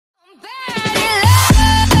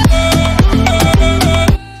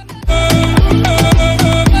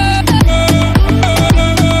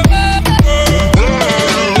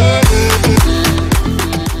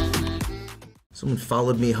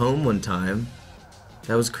followed me home one time.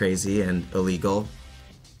 That was crazy and illegal.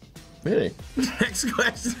 Really? Next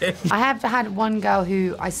question. I have had one girl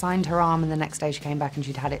who I signed her arm and the next day she came back and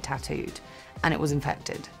she'd had it tattooed and it was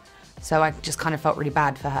infected. So I just kind of felt really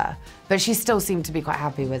bad for her. But she still seemed to be quite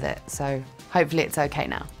happy with it, so hopefully it's okay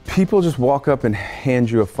now. People just walk up and hand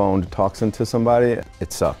you a phone to talk to somebody.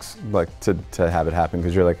 It sucks, like, to have it happen,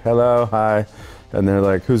 because you're like, hello, hi, and they're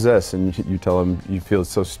like, who's this? And you tell them, you feel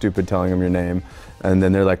so stupid telling them your name, and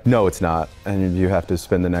then they're like, no, it's not. And you have to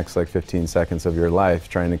spend the next, like, 15 seconds of your life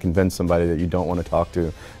trying to convince somebody that you don't want to talk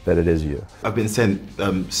to that it is you. I've been sent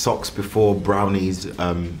socks before, brownies,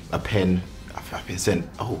 a pen. I've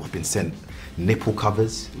been sent nipple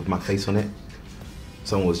covers with my face on it.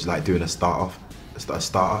 Someone was like doing a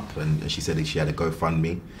startup, and she said that she had a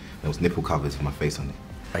GoFundMe, and it was nipple covers with my face on it.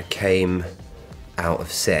 I came out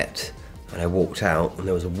of set, and I walked out, and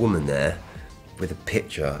there was a woman there with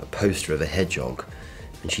a poster of a hedgehog,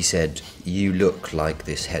 and she said, "You look like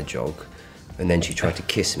this hedgehog," and then she tried to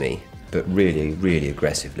kiss me, but really, really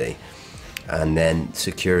aggressively, and then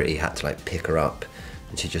security had to like pick her up,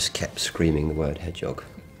 and she just kept screaming the word hedgehog.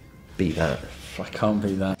 Beat that. I can't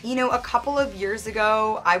beat that. You know, a couple of years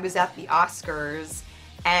ago, I was at the Oscars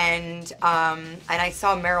and I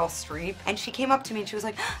saw Meryl Streep and she came up to me and she was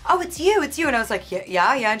like, oh, it's you. And I was like,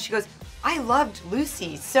 yeah. And she goes, I loved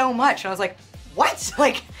Lucy so much. And I was like, what?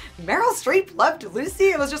 Like, Meryl Streep loved Lucy?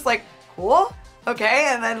 It was just like, cool, okay.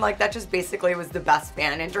 And then like, that just basically was the best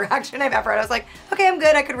fan interaction I've ever had. I was like, okay, I'm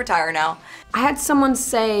good, I could retire now. I had someone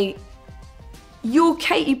say, you're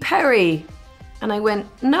Katy Perry. And I went,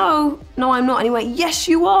 no, I'm not. And he went, yes,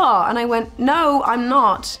 you are. And I went, no, I'm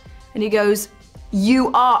not. And he goes, you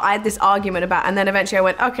are. I had this argument about, and then eventually I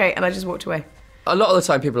went, okay, and I just walked away. A lot of the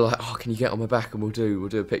time people are like, oh, can you get on my back and we'll do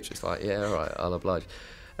a picture. It's like, yeah, all right, I'll oblige.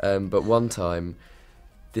 But one time,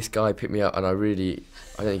 this guy picked me up and I don't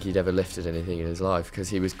think he'd ever lifted anything in his life, because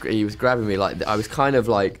he was grabbing me like, I was kind of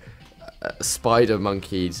like spider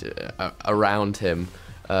monkeyed around him.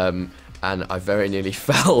 And I very nearly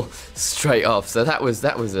fell straight off. So that was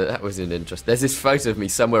an interest. There's this photo of me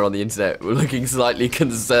somewhere on the internet looking slightly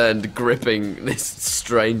concerned, gripping this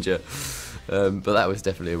stranger. But that was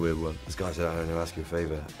definitely a weird one. This guy said, I'm going to ask you a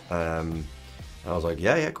favour. I was like,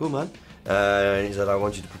 yeah, cool, man. And he said, I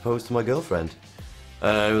want you to propose to my girlfriend.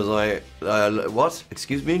 And I was like, what?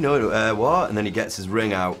 Excuse me? No, what? And then he gets his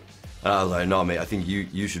ring out. And I was like, no, mate, I think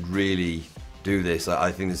you should really do this.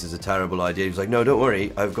 I think this is a terrible idea. He was like, no, don't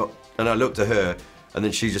worry, I've got... And I looked at her, and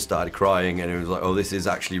then she just started crying, and it was like, oh, this is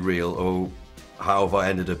actually real. Oh, how have I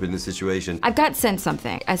ended up in this situation? I've got sent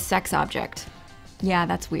something, a sex object. Yeah,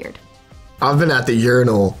 that's weird. I've been at the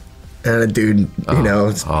urinal, and a dude, you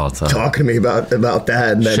know, talking to me about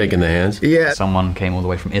that. And then, shaking their hands? Yeah. Someone came all the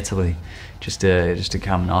way from Italy just to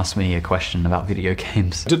come and ask me a question about video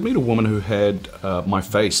games. I did meet a woman who had my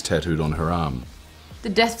face tattooed on her arm. The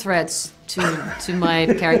death threats to my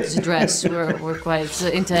character's address were quite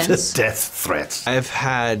intense. The death threats. I've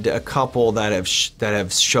had a couple that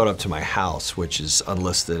have showed up to my house, which is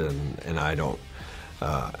unlisted, and I don't,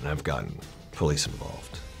 and I've gotten police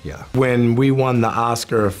involved. Yeah. When we won the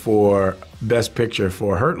Oscar for Best Picture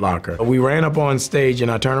for Hurt Locker, we ran up on stage and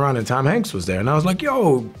I turned around and Tom Hanks was there, and I was like,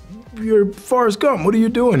 yo, you're Forrest Gump, what are you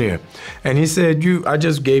doing here? And he said, I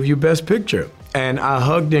just gave you Best Picture. And I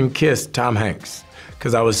hugged and kissed Tom Hanks,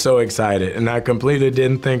 because I was so excited, and I completely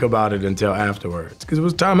didn't think about it until afterwards, because it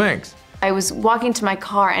was Tom Hanks. I was walking to my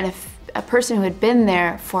car, and a person who had been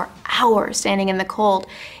there for hours, standing in the cold,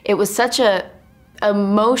 it was such a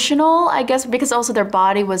emotional, I guess, because also their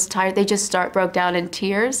body was tired, they just broke down in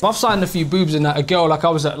tears. I've signed a few boobs in that. A girl, like I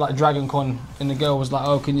was at like Dragon Con, and the girl was like,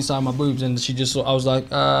 oh, can you sign my boobs? And she just, I was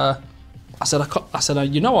like, I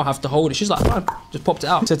said, you know I have to hold it. She's like, fine, just popped it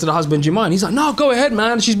out. I said to the husband, do you mind? He's like, no, go ahead,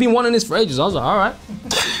 man. She's been wanting this for ages. I was like, all right.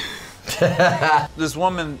 This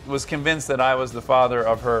woman was convinced that I was the father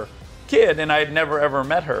of her kid, and I had never ever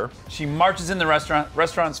met her. She marches in the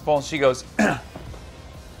restaurant's full, and she goes,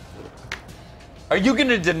 are you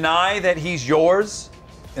gonna deny that he's yours?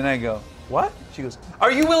 And I go, what? She goes,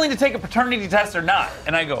 are you willing to take a paternity test or not?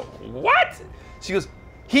 And I go, what? She goes,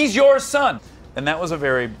 he's your son. And that was a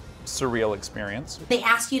very surreal experience. They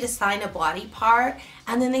ask you to sign a body part,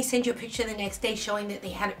 and then they send you a picture the next day showing that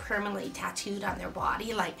they had it permanently tattooed on their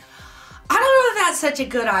body. Like, I don't know if that's such a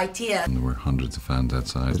good idea. And there were hundreds of fans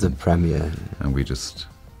outside. It was the premiere. And we just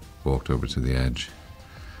walked over to the edge.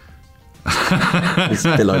 It's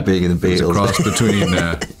a bit like being in the Beatles. It was a cross between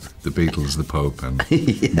The Beatles, the Pope, and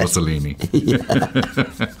Mussolini.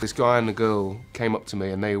 This guy and the girl came up to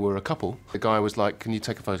me, and they were a couple. The guy was like, "Can you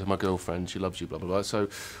take a photo of my girlfriend? She loves you, blah, blah, blah." So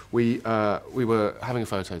we were having a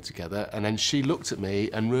photo together, and then she looked at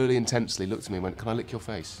me and really intensely looked at me and went, "Can I lick your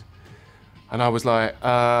face?" And I was like,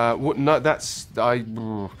 what? No, that's a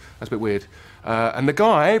bit weird. And the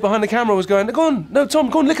guy behind the camera was going, "Go on, no,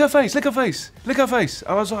 Tom, go on, lick her face, lick her face, lick her face."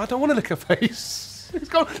 I was like, "I don't want to lick her face." He's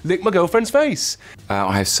gone, lick my girlfriend's face.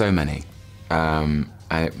 I have so many, and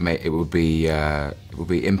it would be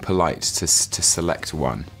impolite to select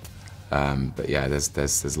one. But yeah,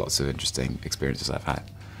 there's lots of interesting experiences I've had.